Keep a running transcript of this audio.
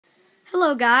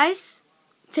Hello guys,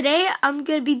 today I'm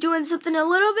going to be doing something a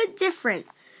little bit different.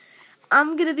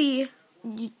 I'm going to be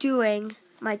doing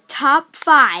my top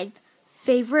 5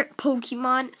 favorite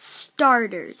Pokemon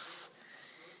starters.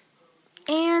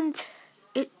 And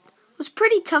it was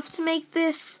pretty tough to make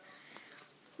this,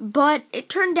 but it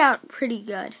turned out pretty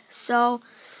good. So,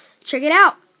 check it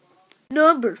out.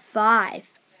 Number 5.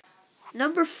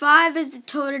 Number 5 is the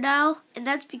Totodile, and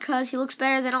that's because he looks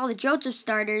better than all the Johto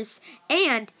starters,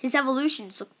 and his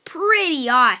evolutions look pretty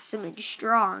awesome and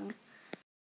strong.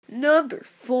 Number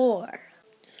 4.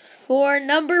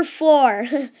 Number 4,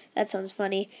 that sounds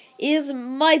funny, is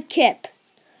Mudkip.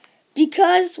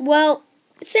 Because, well,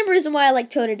 same reason why I like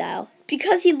Totodile.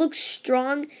 Because he looks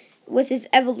strong with his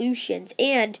evolutions,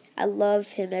 and I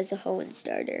love him as a Hoenn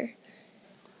starter.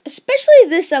 Especially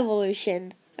this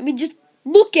evolution. I mean, just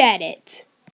look at it.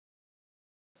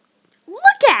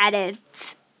 Look at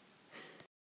it.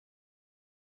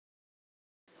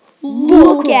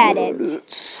 Look at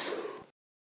it.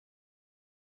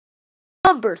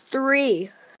 Number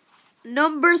 3.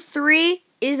 Number 3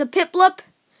 is a Piplup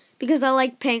because I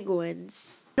like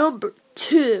penguins. Number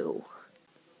 2.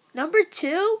 Number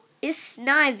 2 is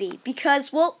Snivy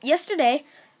because, well, yesterday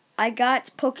I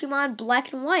got Pokemon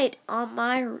Black and White on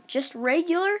my just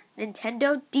regular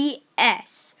Nintendo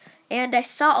DS. And I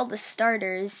saw all the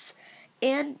starters.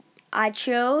 And I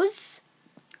chose,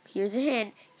 here's a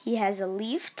hint, he has a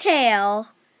leaf tail.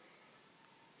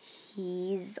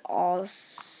 He's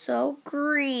also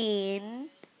green.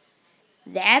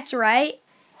 That's right.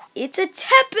 It's a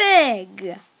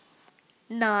Tepig.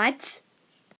 Not.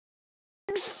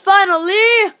 And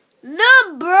finally,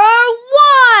 number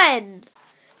 1.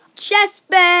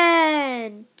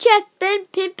 Chespin,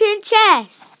 Pin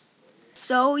Chess.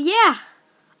 So yeah,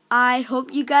 I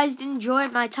hope you guys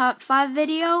enjoyed my top 5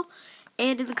 video,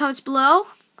 and in the comments below,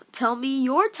 tell me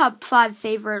your top 5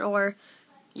 favorite or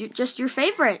just your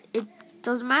favorite. It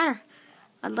doesn't matter.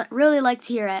 I'd really like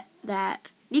to hear that.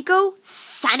 Nico,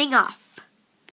 signing off.